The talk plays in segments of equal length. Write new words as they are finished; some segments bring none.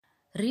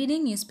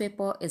Reading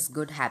newspaper is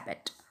good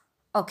habit.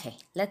 Okay,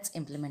 let's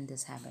implement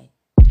this habit.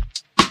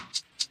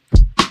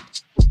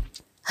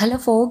 Hello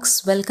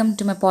folks, welcome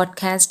to my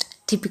podcast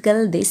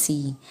Typical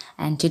Desi,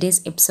 and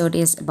today's episode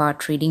is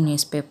about reading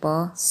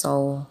newspaper.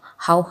 So,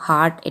 how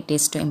hard it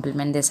is to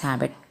implement this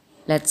habit.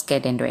 Let's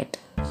get into it.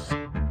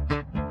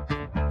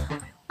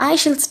 I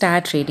shall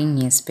start reading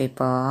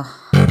newspaper.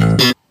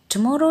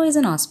 Tomorrow is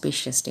an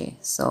auspicious day.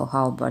 So,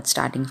 how about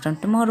starting from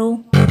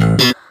tomorrow?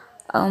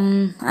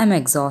 I'm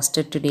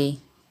exhausted today.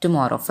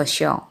 Tomorrow for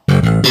sure.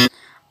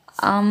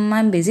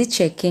 I'm busy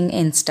checking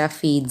Insta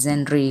feeds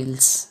and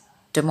reels.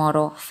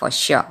 Tomorrow for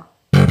sure.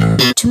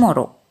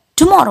 Tomorrow.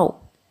 Tomorrow.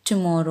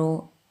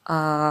 Tomorrow.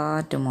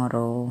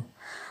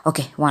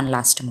 Okay, one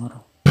last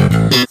tomorrow.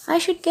 I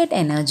should get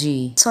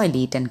energy, so I'll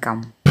eat and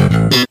come.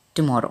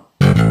 Tomorrow.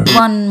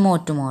 One more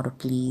tomorrow,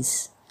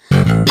 please.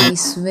 I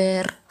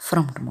swear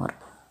from tomorrow.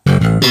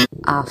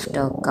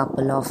 After a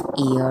couple of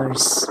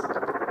years.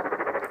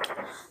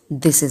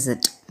 This is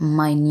it.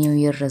 My New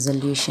Year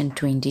resolution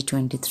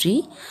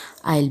 2023.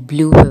 I'll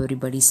blow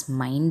everybody's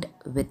mind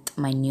with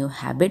my new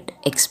habit,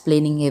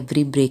 explaining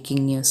every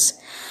breaking news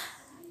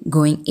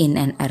going in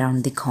and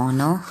around the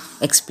corner,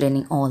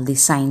 explaining all the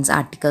science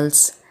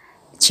articles,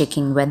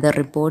 checking weather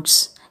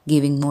reports,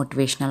 giving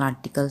motivational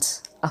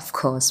articles, of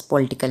course,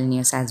 political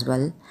news as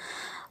well.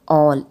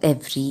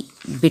 Every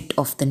bit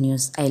of the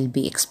news I'll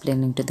be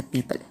explaining to the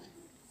people.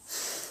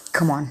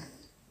 Come on,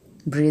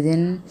 breathe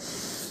in,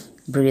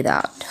 breathe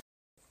out.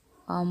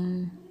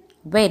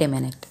 Wait a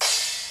minute.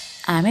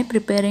 Am I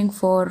preparing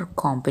for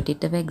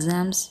competitive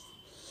exams?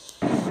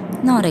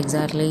 Not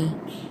exactly.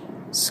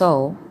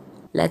 So,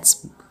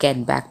 let's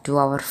get back to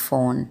our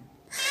phone.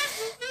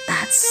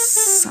 That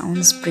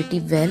sounds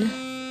pretty well.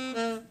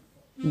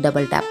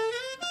 Double tap,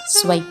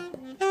 swipe,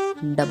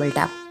 double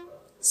tap,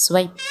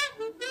 swipe,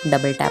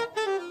 double tap.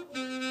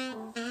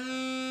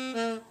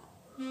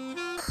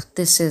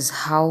 This is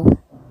how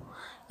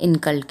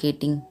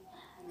inculcating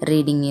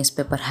reading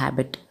newspaper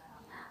habit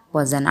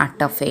was an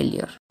utter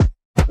failure.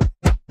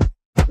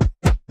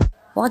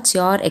 What's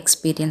your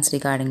experience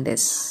regarding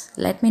this?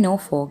 Let me know,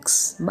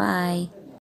 folks. Bye.